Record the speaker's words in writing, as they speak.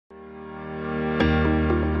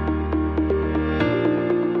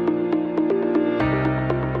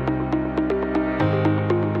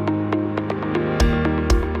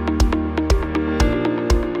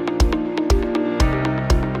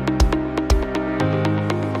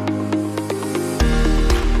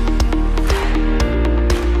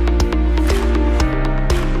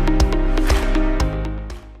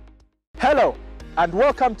and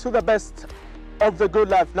welcome to the best of the good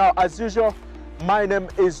life. Now, as usual, my name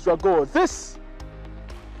is Drago. This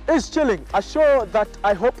is Chilling, a show that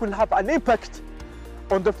I hope will have an impact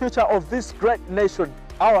on the future of this great nation,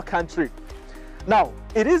 our country. Now,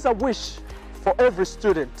 it is a wish for every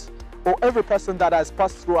student or every person that has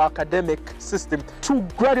passed through our academic system to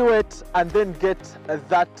graduate and then get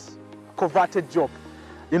that coveted job,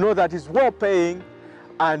 you know, that is well paying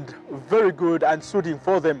and very good and suiting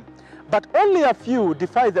for them. But only a few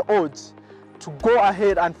defy the odds to go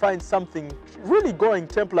ahead and find something really going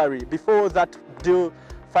temporary before that deal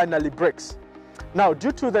finally breaks. Now,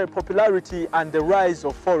 due to the popularity and the rise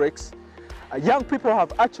of Forex, young people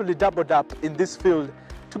have actually doubled up in this field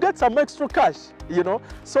to get some extra cash, you know.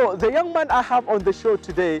 So the young man I have on the show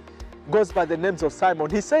today goes by the names of Simon.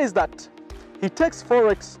 He says that he takes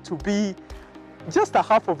Forex to be just a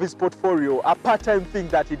half of his portfolio, a part-time thing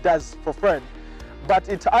that he does for fun, but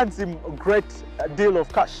it earns him a great deal of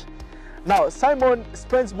cash. Now, Simon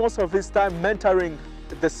spends most of his time mentoring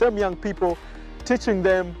the same young people, teaching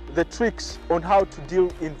them the tricks on how to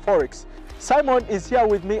deal in Forex. Simon is here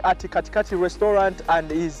with me at the Katikati restaurant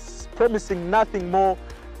and is promising nothing more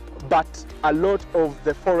but a lot of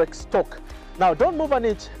the Forex talk. Now, don't move an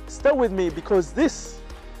inch, stay with me because this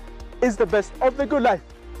is the best of the good life.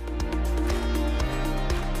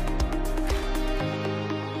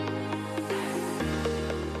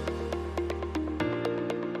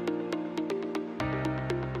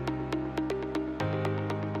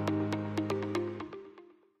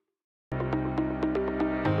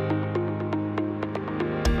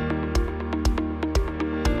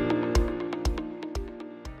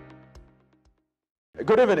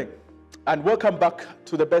 Good evening and welcome back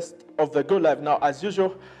to the best of the good life. Now, as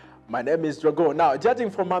usual, my name is Drago. Now,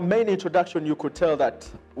 judging from my main introduction, you could tell that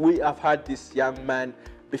we have had this young man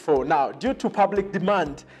before. Now, due to public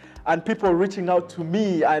demand and people reaching out to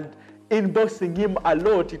me and inboxing him a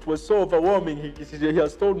lot, it was so overwhelming. He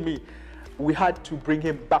has told me we had to bring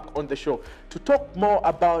him back on the show to talk more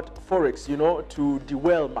about Forex, you know, to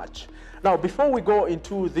dwell much. Now, before we go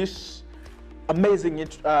into this amazing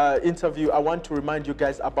interview, I want to remind you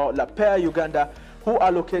guys about La Paix, Uganda, who are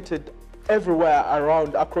located everywhere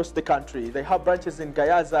around across the country. They have branches in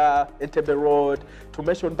Gayaza, Entebbe Road, to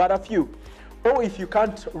mention but a few. Or if you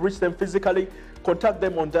can't reach them physically, contact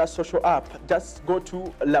them on their social app. Just go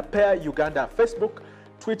to La Paix, Uganda, Facebook,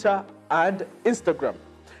 Twitter, and Instagram.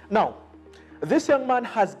 Now, this young man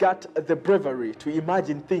has got the bravery to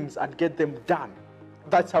imagine things and get them done.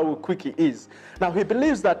 That's how quick he is. Now, he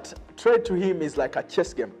believes that trade to him is like a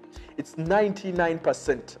chess game. It's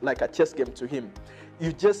 99% like a chess game to him.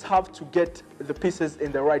 You just have to get the pieces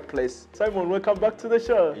in the right place. Simon, welcome back to the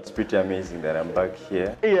show. It's pretty amazing that I'm back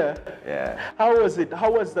here. Yeah. How was it?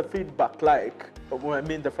 How was the feedback like? I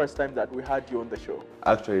mean, the first time that we had you on the show.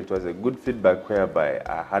 Actually, it was a good feedback whereby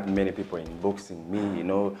I had many people inboxing me, you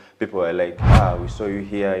know. People were like, we saw you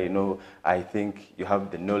here, you know, I think you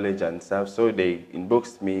have the knowledge and stuff. So they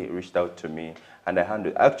inboxed me, reached out to me, and I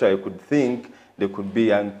handled. Actually, I could think there could be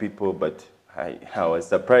young people, but I was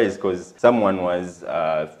surprised because someone was,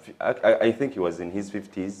 I think he was in his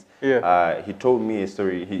 50s. Yeah. He told me a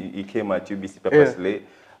story. He came at UBC purposely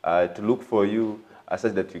to look for you,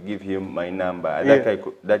 such that you give him my number.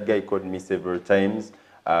 That guy called me several times.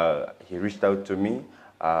 He reached out to me.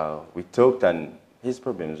 We talked and his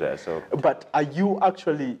problems were solved. But are you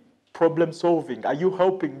actually problem solving? Are you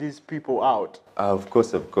helping these people out? Of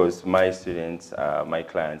course. My students, my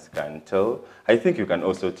clients can tell. I think you can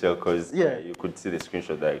also tell because you could see the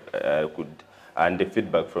screenshot that I could, and the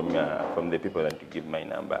feedback from the people that you give my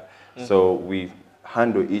number. Mm-hmm. So we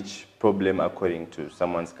handle each problem according to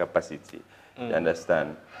someone's capacity. You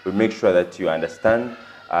understand? We make sure that you understand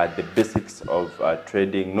the basics of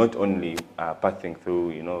trading, not only passing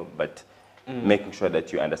through, you know, but making sure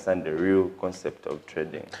that you understand the real concept of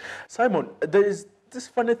trading. Simon, there is this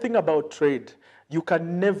funny thing about trade. You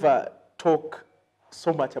can never talk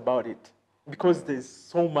so much about it because there's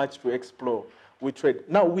so much to explore with trade.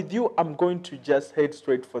 Now, with you, I'm going to just head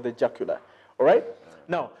straight for the jugular, all right?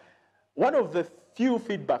 Now, one of the few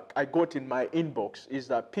feedback I got in my inbox is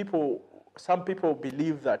that some people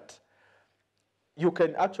believe that you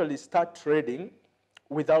can actually start trading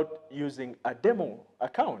without using a demo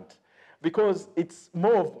account because it's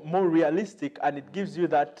more realistic and it gives you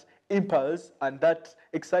that impulse and that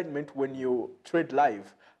excitement when you trade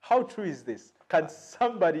live. How true is this? Can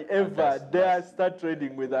somebody ever dare start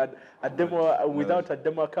trading with a demo without a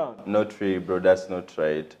demo account? Not really, bro. That's not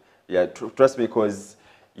right. Yeah, trust me, because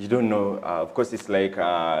you don't know. Of course, it's like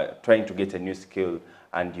trying to get a new skill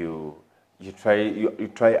and you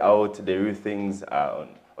try out the real things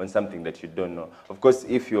on on something that you don't know. Of course,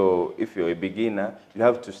 if you're a beginner, you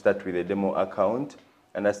have to start with a demo account.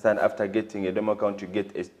 Understand, after getting a demo account, you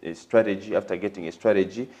get a strategy. After getting a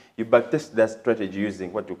strategy, you backtest that strategy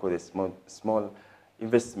using what we call a small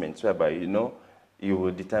investment, whereby you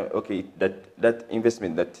will determine, okay, that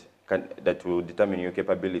investment that will determine your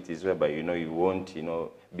capabilities, whereby you won't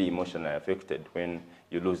be emotionally affected when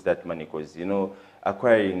you lose that money, because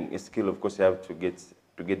acquiring a skill, of course, you have to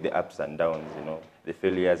get the ups and downs, the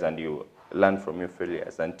failures, and you learn from your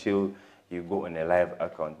failures until you go on a live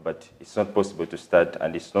account. But it's not possible to start,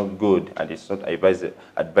 and it's not good, and it's not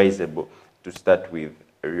advisable to start with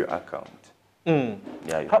a real account.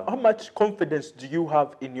 Yeah. How much confidence do you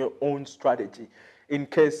have in your own strategy in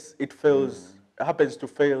case it fails, happens to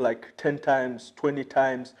fail like 10 times, 20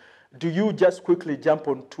 times? Do you just quickly jump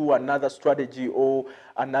onto another strategy or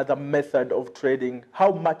another method of trading?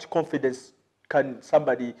 How much confidence can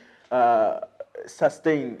somebody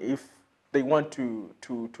sustain if they want to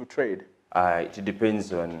trade? It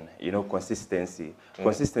depends on consistency.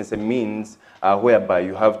 Consistency means whereby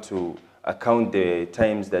you have to count the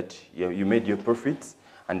times that you made your profits,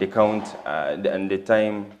 and the count and the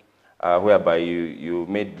time whereby you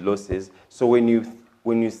made losses. So when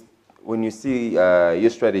you see your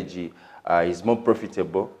strategy is more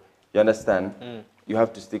profitable, you understand, you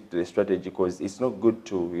have to stick to the strategy, because it's not good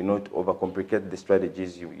to to overcomplicate the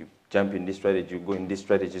strategies. You jump in this strategy, you go in this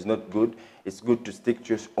strategy. It's not good. It's good to stick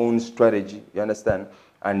to your own strategy, you understand,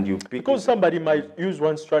 and you pick. Because somebody might use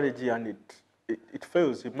one strategy and it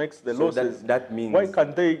fails, it makes the losses. That means, why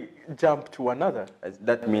can't they jump to another?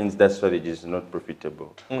 That means that strategy is not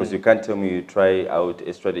profitable. Because you can't tell me you try out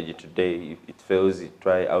a strategy today, if it fails, you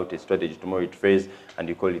try out a strategy tomorrow, it fails, and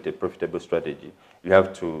you call it a profitable strategy. You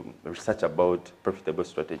have to research about profitable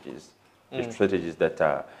strategies, strategies that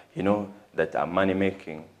are, that are money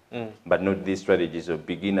making, but not these strategies of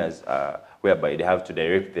beginners, whereby they have to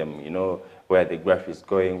direct them, where the graph is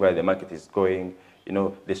going, where the market is going.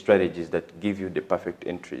 The strategies that give you the perfect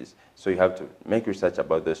entries. So you have to make research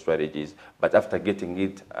about those strategies. But after getting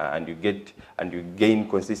it, and you gain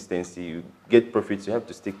consistency, you get profits, you have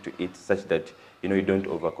to stick to it such that you don't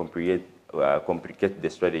overcomplicate complicate the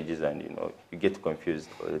strategies, and you get confused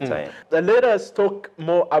all the time. Let us talk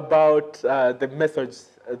more about the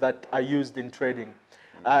methods that are used in trading.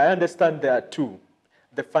 I understand there are two: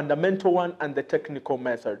 the fundamental one and the technical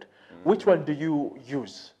method. Which one do you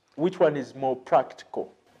use? Which one is more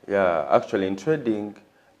practical? Yeah, actually in trading,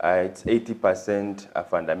 it's 80%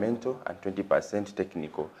 fundamental and 20%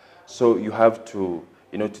 technical. So you have to,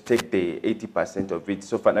 to take the 80% of it.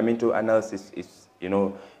 So fundamental analysis is,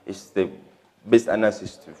 is the best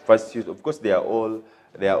analysis to first use. Of course, they are all,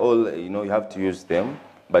 you have to use them,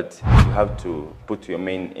 but you have to put your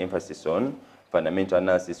main emphasis on fundamental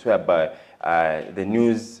analysis, whereby the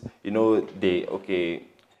news,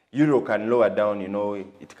 Euro can lower down,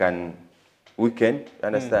 it can weaken, you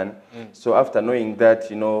understand? So after knowing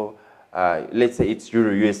that, let's say it's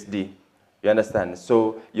Euro USD, you understand?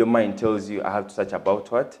 So your mind tells you, I have to search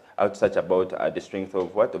about what? I have to search about the strength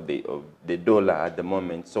of what? Of the dollar at the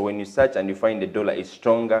moment. So when you search and you find the dollar is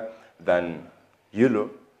stronger than Euro,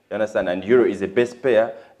 you understand? And Euro is the best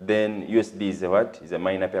pair, then USD is a what? Is a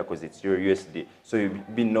minor pair, because it's Euro USD. So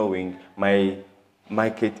you've been knowing my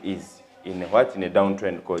market is in a what? In a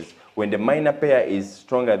downtrend, because when the minor pair is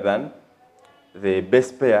stronger than the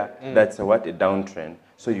best pair, that's a what? A downtrend.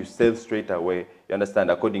 So you sell straight away, you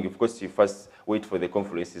understand? According, of course, you first wait for the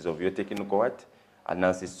confluences of your technical what?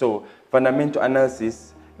 Analysis. So fundamental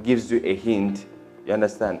analysis gives you a hint, you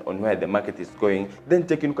understand, on where the market is going. Then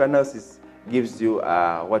technical analysis gives you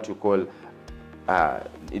what you call,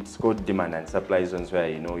 it's called demand and supply zones, where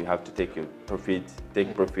you have to take your profit,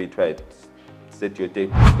 where set your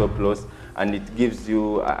stop loss, and it gives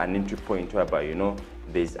you an entry point whereby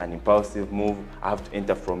there's an impulsive move. I have to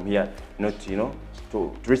enter from here, not to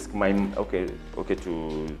risk my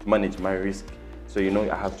to manage my risk. So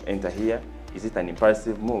I have to enter here. Is it an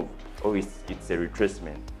impulsive move, or it's a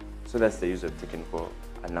retracement? So that's the use of technical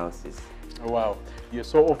analysis. Wow, you're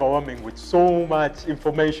so overwhelming with so much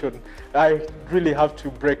information. I really have to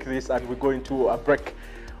break this, and we're going to a break.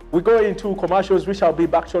 We go into commercials. We shall be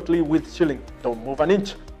back shortly with Shilling. Don't move an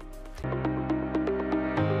inch.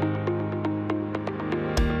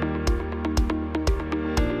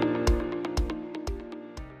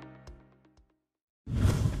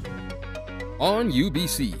 On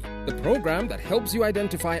UBC, the program that helps you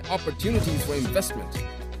identify opportunities for investment,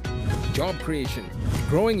 job creation,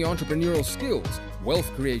 growing your entrepreneurial skills,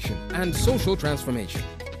 wealth creation, and social transformation.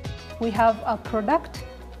 We have a product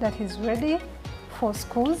that is ready for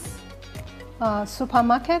schools,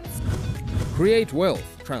 supermarkets. Create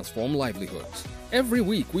wealth transform livelihoods. Every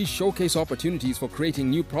week, we showcase opportunities for creating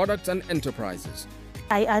new products and enterprises.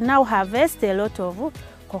 I now harvest a lot of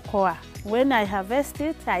cocoa. When I harvest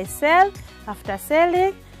it, I sell. After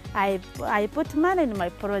selling, I put money in my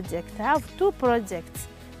project. I have 2 projects.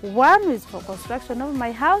 1 is for construction of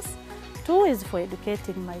my house, 2 is for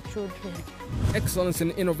educating my children. Excellence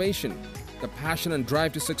in innovation, the passion and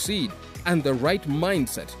drive to succeed, and the right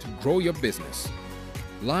mindset to grow your business.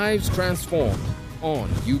 Lives transformed on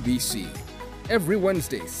UBC. Every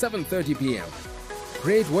Wednesday, 7:30 p.m.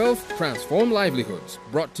 Create wealth, transform livelihoods.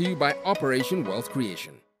 Brought to you by Operation Wealth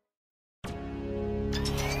Creation.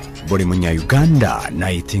 Buli munya-Uganda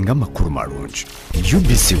nayitinga amakuru marungi.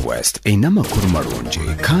 UBC West eyina amakuru marungi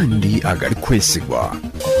kandi agali kwesigwa.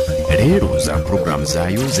 Leero za program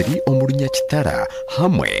zaayo ziri omu Lunyakitara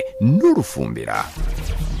hamwe n'Olufumbira.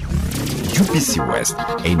 UBC West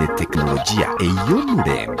eyina tekinologiya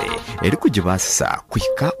ey'omulembe eri kugibaasisa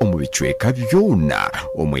kuhika omu bicweka byona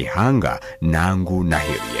omu ihanga nangu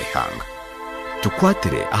n'aheeru y'eihanga.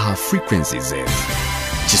 Tukwatire aha frequencies zetu.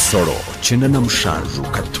 Kisoro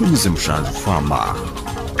 97.7 Fama.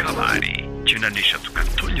 Kabari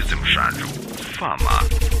 93.7 Fama.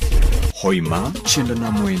 Hoima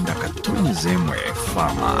 99.1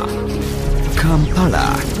 Fama.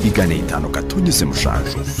 Kampala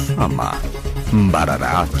 105.7 Fama.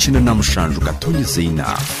 Mbarara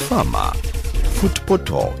 97.4 Fama.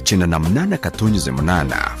 Footpoto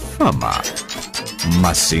 98.8 Fama.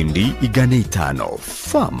 Masindi 5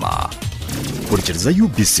 Fama. Kurikiriza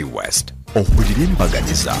UBC West ohulire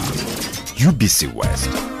embaganiza. UBC West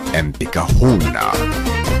empika huna.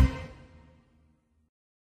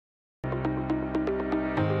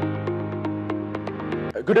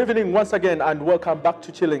 Good evening once again and welcome back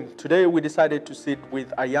to Chilling. Today we decided to sit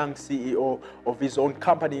with a young CEO of his own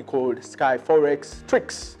company called Sky Forex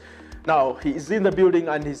Tricks. Now, he is in the building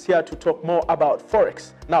and he's here to talk more about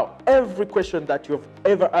Forex. Now, every question that you've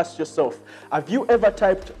ever asked yourself, have you ever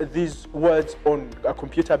typed these words on a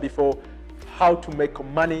computer before, how to make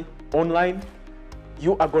money online?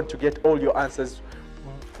 You are going to get all your answers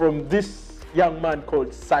from this young man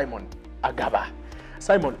called Simon Agaba.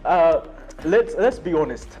 Simon, let's be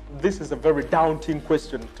honest, this is a very daunting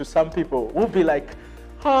question to some people who'll be like,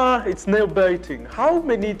 it's nail biting. How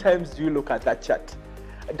many times do you look at that chart?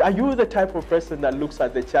 Are you the type of person that looks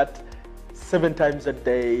at the chart 7 times a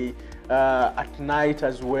day, at night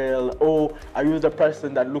as well? Or are you the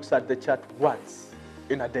person that looks at the chart once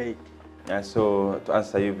in a day? So to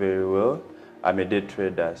answer you very well, I'm a day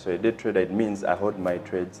trader. So a day trader, it means I hold my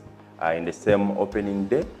trades in the same opening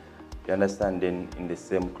day, you understand, then in the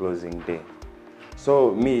same closing day.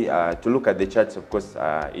 So me, to look at the charts, of course,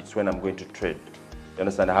 it's when I'm going to trade. You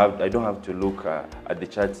understand? I don't have to look at the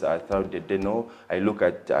charts throughout the day. No, I look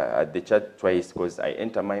at the chart twice because I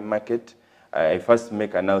enter my market. I first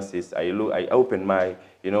make analysis. I open my,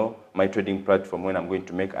 my trading platform when I'm going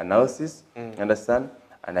to make analysis. You understand?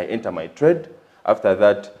 And I enter my trade. After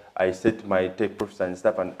that, I set my take profits and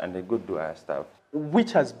stuff, and I go do stuff.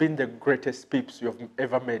 Which has been the greatest pips you've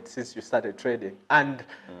ever made since you started trading? And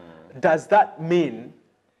does that mean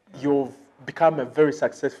you've become a very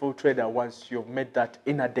successful trader once you've made that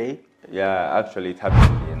in a day? Yeah, actually it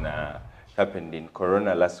happened in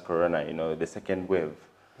last Corona, the second wave.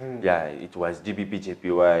 Yeah, it was GBP,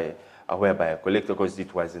 JPY, whereby I collected because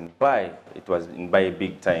it was in buy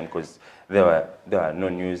big time because there were no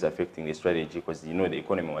news affecting the strategy because, the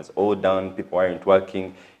economy was all down, people weren't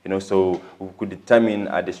working, so we could determine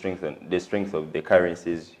the strength of the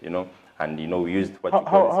currencies, and, we used what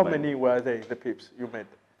How many were they, the pips you made?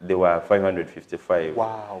 They were 555.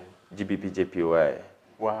 Wow. GBP, JPY.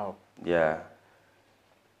 Wow. Yeah.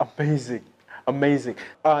 Amazing. Amazing.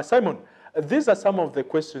 Simon, these are some of the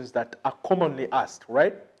questions that are commonly asked,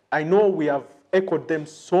 right? I know we have echoed them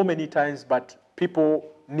so many times, but people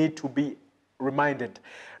need to be reminded.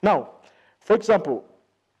 Now, for example,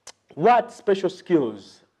 what special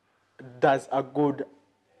skills does a good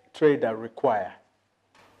trader require?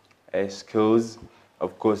 Skills,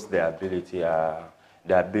 of course, the ability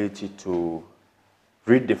to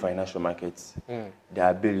read the financial markets, the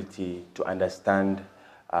ability to understand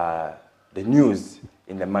the news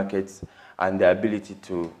in the markets, and the ability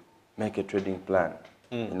to make a trading plan,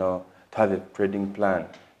 to have a trading plan.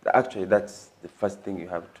 Actually, that's the first thing you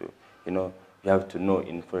have to, you have to know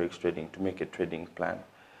in Forex trading to make a trading plan.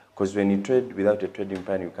 Because when you trade without a trading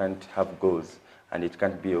plan, you can't have goals, and it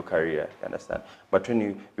can't be your career, you understand? But when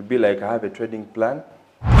you be like, I have a trading plan,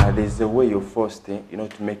 there's a way you're forced, to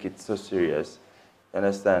make it so serious, you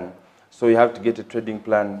understand? So you have to get a trading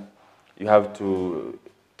plan, you have to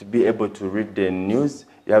be able to read the news,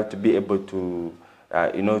 you have to be able to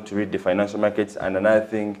you know, to read the financial markets. And another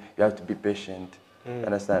thing, you have to be patient,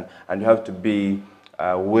 understand? And you have to be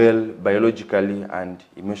well biologically and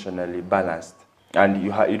emotionally balanced. And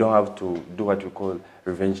you don't have to do what we call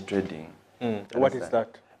revenge trading. What is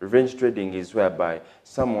that? Revenge trading is whereby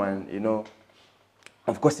someone, you know,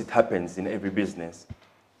 of course it happens in every business,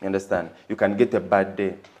 you understand? You can get a bad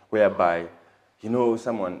day whereby, you know,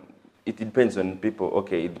 someone, it depends on people,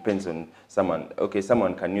 okay, it depends on someone. Okay,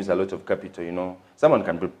 someone can use a lot of capital, you know. Someone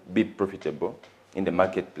can be profitable in the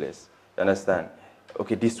marketplace, you understand?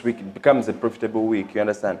 Okay, this week it becomes a profitable week, you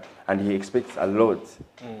understand? And he expects a lot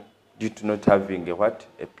due to not having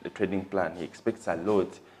a trading plan. He expects a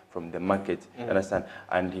lot from the market, you understand?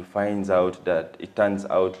 And he finds out that it turns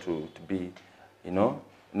out to be, you know,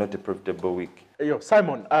 not a profitable week. Yo,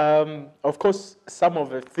 Simon, of course, some of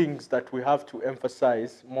the things that we have to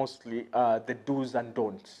emphasize mostly are the do's and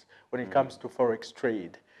don'ts when it comes to Forex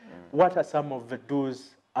trade. What are some of the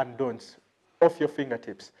do's and don'ts off your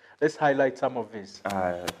fingertips? Let's highlight some of these.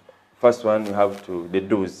 First one, you have to, the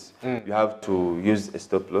do's. You have to use a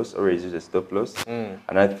stop loss, always use a stop loss.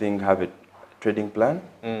 Another thing, have a trading plan.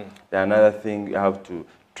 Then another thing, you have to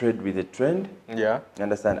trade with a trend. Yeah. You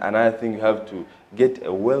understand? Another thing, you have to get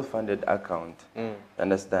a well-funded account. You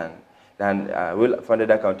understand? And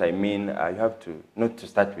well-funded account, I mean, you have to, not to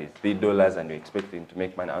start with $3 and you're expecting to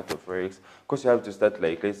make money out of Forex. Of course, you have to start,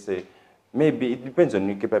 like, let's say, maybe it depends on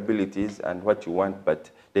your capabilities and what you want, but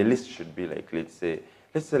the list should be like, let's say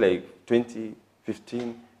like 20,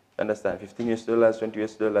 15, understand, $15,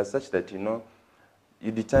 $20, such that, you know,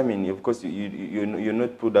 you determine, of course, you're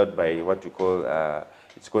not pulled out by what you call,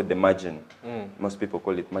 it's called the margin. Most people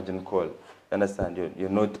call it margin call. Understand? You're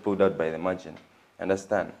not pulled out by the margin.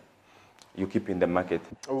 Understand? You keep in the market.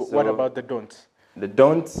 What about the don'ts? The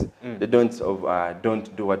don'ts, the don'ts of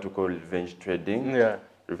don't do what we call revenge trading. Yeah.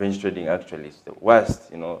 Revenge trading actually is the worst.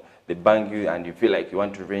 You know, they bang you and you feel like you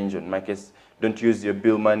want to revenge on markets. Don't use your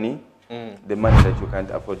bill money, the money that you can't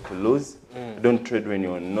afford to lose. Don't trade when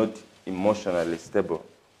you're not emotionally stable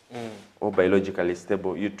or biologically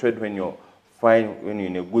stable. You trade when you're fine, when you're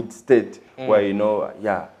in a good state where you know,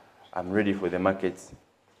 yeah, I'm ready for the markets.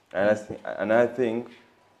 And another thing,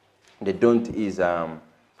 the don't is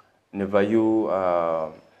never you,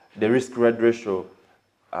 the risk-reward ratio,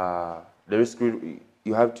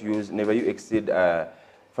 you have to use, never you exceed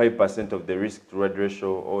 5% of the risk-reward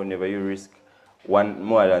ratio, or never you risk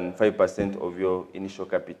more than 5% of your initial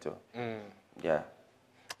capital. Yeah.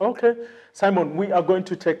 Okay. Simon, we are going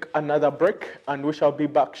to take another break and we shall be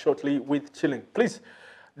back shortly with Chilling. Please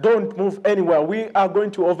don't move anywhere. We are going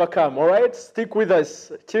to overcome, all right? Stick with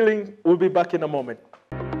us. Chilling, we'll be back in a moment.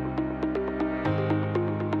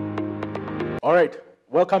 All right.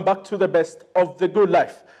 Welcome back to the best of the good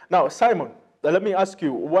life. Now, Simon, let me ask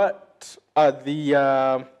you, what are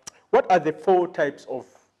the 4 types of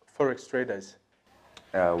Forex traders?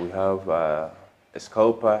 We have a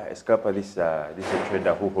scalper. A scalper, this is a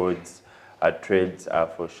trader who holds trades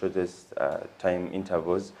for shortest time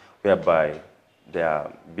intervals, whereby they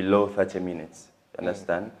are below 30 minutes.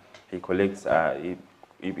 Understand? He collects, he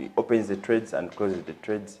opens the trades and closes the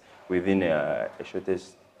trades within a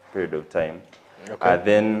shortest period of time. Okay.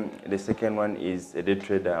 Then the second one is a day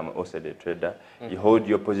trader. I'm also a day trader. You hold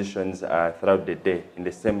your positions throughout the day in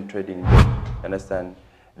the same trading day. Understand?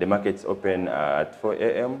 The markets open at 4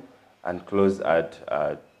 a.m. and close at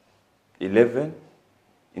 11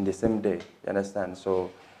 in the same day. You understand? So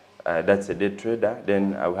that's a day trader.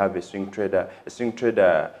 Then I will have a swing trader. A swing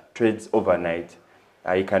trader trades overnight.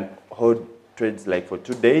 You can hold trades like for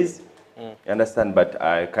 2 days. You understand? But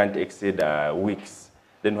I can't exceed weeks.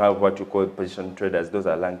 Then we have what you call position traders. Those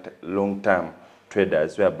are long-term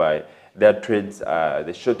traders, whereby their trades,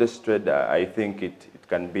 the shortest trade, I think it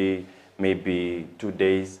can be maybe 2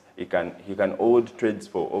 days. He can hold trades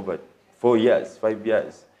for over 4 years, 5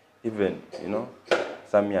 years, even, you know,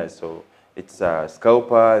 some years. So it's a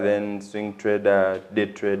scalper, then swing trader, day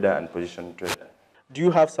trader, and position trader. Do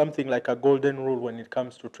you have something like a golden rule when it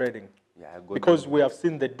comes to trading? Yeah, because we have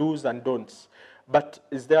seen the do's and don'ts, but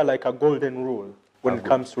is there like a golden rule when it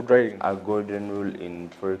comes to trading? A golden rule in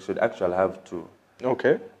Forex trade, actually I have 2.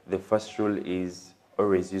 Okay. The first rule is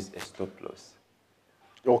always use a stop loss.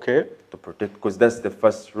 Okay. To protect, because that's the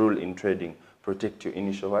first rule in trading. Protect your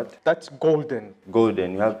initial what? That's golden.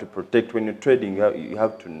 Golden. You have to protect when you're trading. You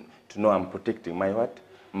have to know I'm protecting my what?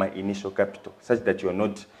 My initial capital, such that you're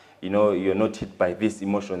not, you know, you're not hit by these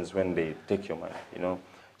emotions when they take your money. You know.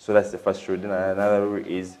 So that's the first rule. Then another rule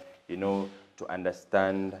is, you know, to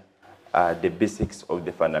understand the basics of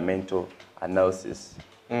the fundamental analysis.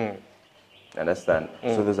 Understand?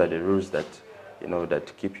 So those are the rules that, you know,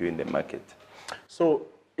 that keep you in the market. So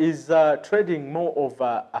is trading more of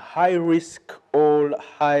a high risk or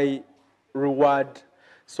high reward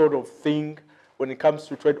sort of thing when it comes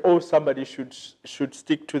to trade, or somebody should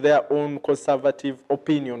stick to their own conservative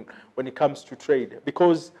opinion when it comes to trade?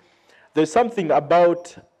 Because there's something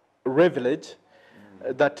about privilege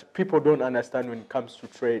that people don't understand when it comes to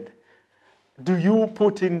trade. Do you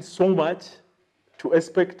put in so much to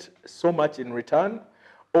expect so much in return,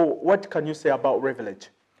 or what can you say about privilege?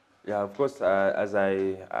 Yeah, of course, as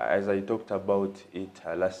I talked about it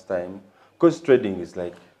last time, because trading is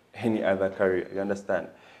like any other career, you understand?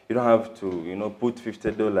 You don't have to, you know, put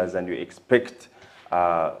 $50 and you expect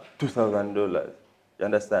 $2,000. You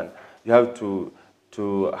understand? You have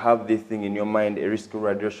to have this thing in your mind, a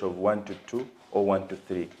risk-reward ratio of 1 to 2 or 1 to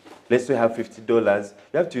 3. Let's say you have $50.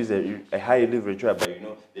 You have to use a high leverage whereby, you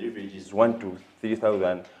know, the leverage is 1 to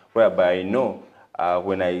 3,000, whereby I know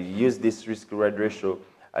when I use this risk-reward ratio,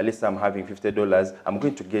 at least I'm having $50, I'm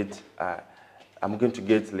going to get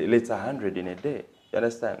let's say 100 in a day. You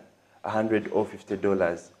understand? 100 or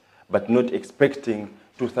 $50, but not expecting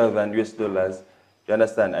 2,000 US dollars. You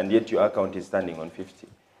understand? And yet your account is standing on 50.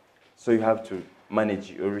 So you have to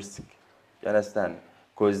manage your risk. You understand?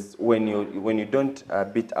 Because when you don't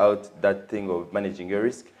beat out that thing of managing your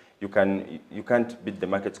risk, you can't beat the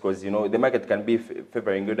markets, because, you know, the market can be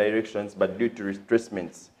favoring your directions, but due to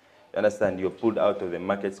retracements, you understand, you're pulled out of the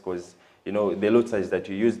markets because, you know, the lot size that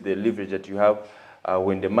you use, the leverage that you have,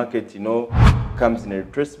 when the market, you know, comes in a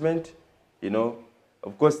retracement, you know,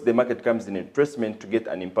 of course the market comes in a retracement to get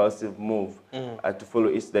an impulsive move to follow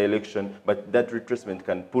its direction, but that retracement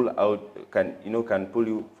can pull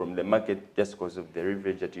you from the market just because of the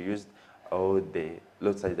leverage that you used or the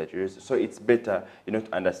lot size that you used. So it's better, you know,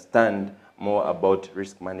 to understand more about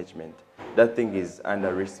risk management. That thing is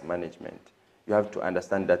under risk management. You have to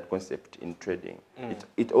understand that concept in trading.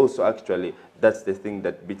 It also actually, that's the thing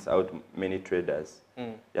that beats out many traders.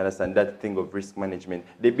 You understand, that thing of risk management.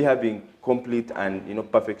 They be having complete and, you know,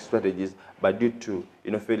 perfect strategies, but due to,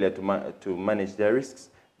 you know, failure to manage their risks,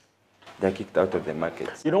 they're kicked out of the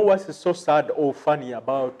markets. You know what's so sad or funny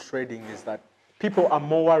about trading is that people are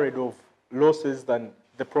more worried of losses than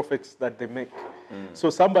the profits that they make. So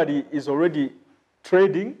somebody is already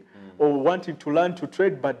trading or wanting to learn to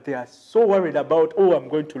trade, but they are so worried about, oh, I'm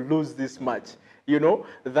going to lose this much, you know,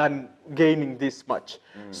 than gaining this much.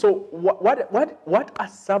 So what are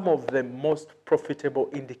some of the most profitable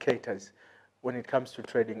indicators when it comes to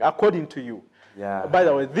trading, according to you? Yeah. By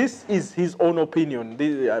the way, this is his own opinion.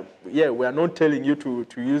 Yeah, we are not telling you to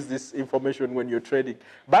use this information when you're trading,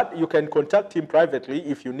 but you can contact him privately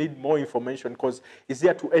if you need more information, because he's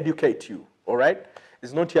here to educate you, all right?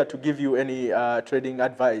 He's not here to give you any trading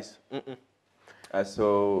advice.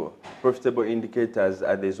 So profitable indicators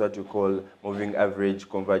there's what you call moving average,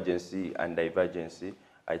 convergency, and divergency.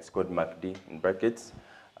 It's called MACD in brackets.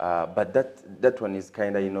 But that one is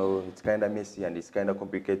kind of, you know, it's kind of messy and it's kind of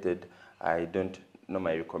complicated. I don't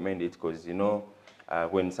normally recommend it because, you know,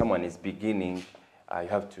 when someone is beginning, you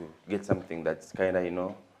have to get something that's kind of, you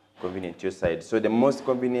know, convenient to your side. So the most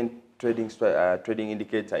convenient trading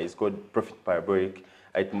indicator is called profit parabolic.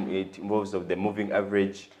 It involves of the moving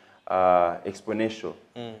average exponential,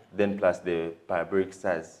 then plus the parabolic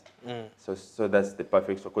size. So that's the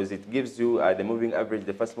perfect, because it gives you the moving average,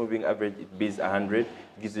 the first moving average, it beats 100,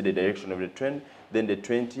 gives you the direction of the trend. Then the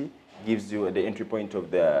 20 gives you the entry point of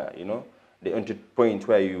the, you know, the entry point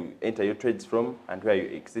where you enter your trades from and where you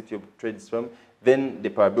exit your trades from. Then the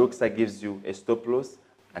parabolic side gives you a stop loss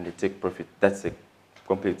and a take profit. That's a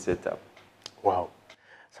complete setup. Wow.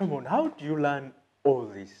 Simon, how do you learn all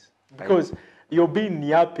this? Because you've been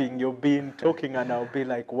yapping, you've been talking, and I'll be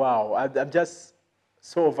like, wow, I'm just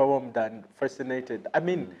so overwhelmed and fascinated. I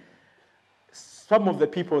mean, some of the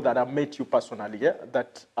people that have met you personally, yeah,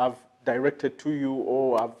 that I've directed to you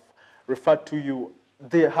or I've referred to you,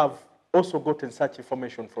 they have also gotten such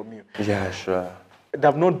information from you. Yeah, sure. They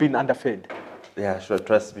have not been underfed. Yeah, sure.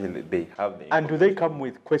 Trust me, they have the. And do they come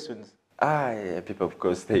with questions? Yeah, people, of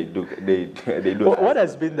course, they do. They do. What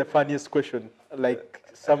has been the funniest question, like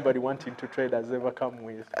somebody wanting to trade has ever come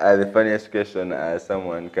with? The funniest question,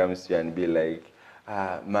 someone comes to you and be like,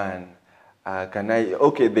 man, can I?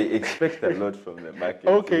 Okay, they expect a lot from the market.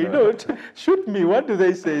 Okay, you know? no, shoot me. What do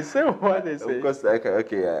they say? Say what they say. Of course,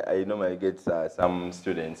 okay, I normally get some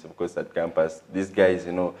students, of course, at campus. These guys,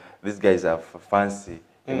 you know, these guys are fancy,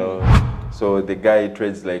 you know. So the guy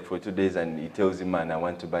trades like for 2 days and he tells him, man, I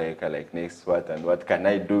want to buy a car like next what and what can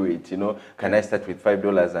I do it, you know? Can I start with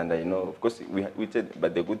 $5? And you know, of course, we tell,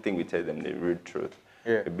 but the good thing, we tell them the real truth.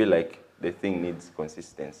 Yeah. It'd be like the thing needs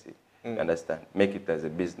consistency. You understand? Make it as a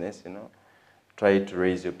business, you know? try to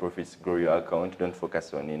raise your profits, grow your account. Don't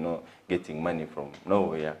focus on, you know, getting money from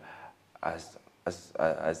nowhere as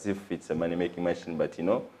if it's a money-making machine, but, you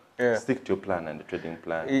know, stick to your plan and the trading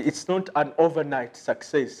plan. It's not an overnight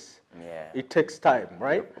success. Yeah. It takes time,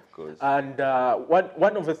 right? Yep, of course. And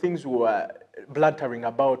one of the things we were blantering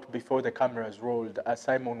about before the cameras rolled,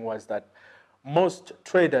 Simon, was that most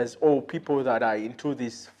traders or people that are into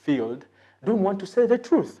this field don't want to say the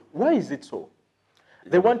truth. Why is it so?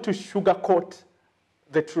 They want to sugarcoat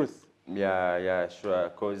the truth. Yeah, sure.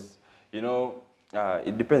 Because, you know,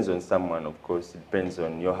 it depends on someone, of course. It depends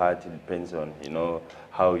on your heart. It depends on, you know,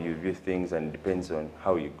 how you view things, and it depends on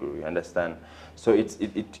how you grow. You understand? So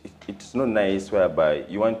it's not nice whereby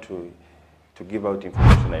you want to give out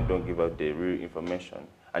information and don't give out the real information.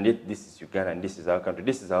 And yet this is Uganda, and this is our country.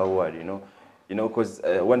 This is our world, you know. You know, because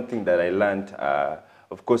one thing that I learned,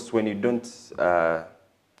 of course, when you don't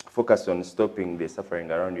focus on stopping the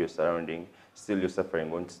suffering around your surrounding, still your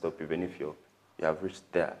suffering won't stop even if you have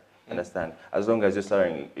reached there. Understand? As long as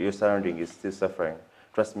your surrounding is still suffering,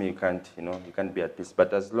 trust me, you can't be at peace.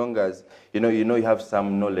 But as long as you have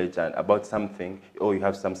some knowledge about something, or you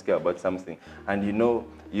have some skill about something, and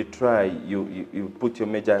you try, you put your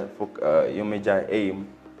major aim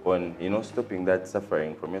on stopping that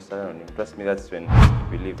suffering from your surrounding. Trust me, that's when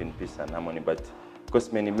we live in peace and harmony. But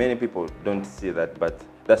because many people don't see that, but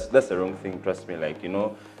that's the wrong thing. Trust me, like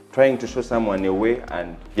trying to show someone a way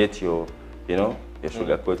and get your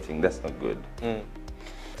sugar coating, that's not good.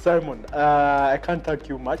 Simon, I can't thank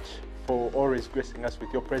you much for always gracing us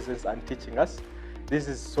with your presence and teaching us. This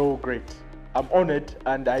is so great. I'm honored,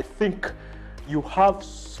 and I think you have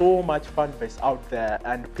so much fan base out there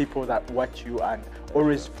and people that watch you and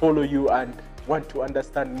always follow you and want to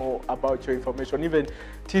understand more about your information. Even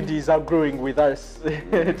Tindi is outgrowing with us.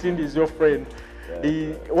 Tindi is your friend. Yeah.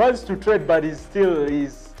 He wants to trade, but he's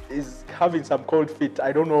having some cold feet.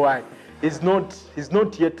 I don't know why. He's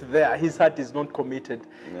not yet there. His heart is not committed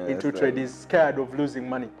into trade. He's scared of losing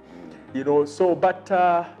money, So, but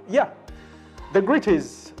yeah, the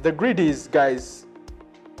grid is, guys,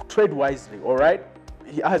 trade wisely. All right.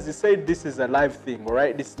 As he said, this is a live thing. All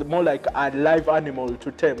right. It's more like a live animal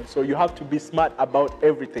to tame. So you have to be smart about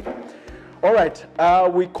everything. All right.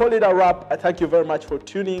 We call it a wrap. Thank you very much for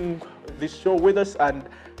tuning this show with us and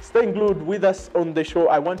staying glued with us on the show.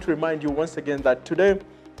 I want to remind you once again that today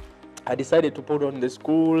I decided to put on the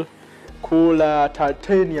cool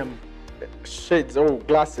titanium shades or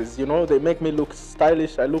glasses. They make me look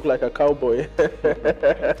stylish. I look like a cowboy.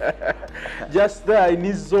 Just there in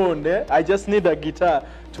his zone. I just need a guitar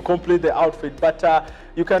to complete the outfit. But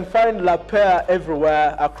you can find La Paire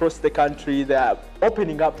everywhere across the country. They are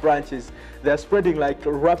opening up branches. They are spreading like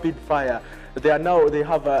rapid fire. They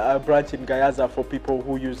have a branch in Gayaza for people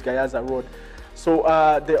who use Gayaza Road. So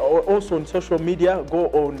they're also on social media. Go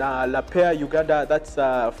on La Paire Uganda. That's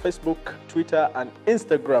Facebook, Twitter, and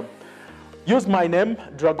Instagram. Use my name,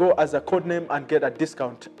 Drago, as a code name and get a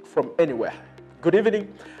discount from anywhere. Good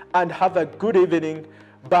evening and have a good evening.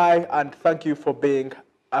 Bye, and thank you for being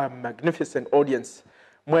a magnificent audience.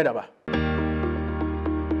 Mwenaba.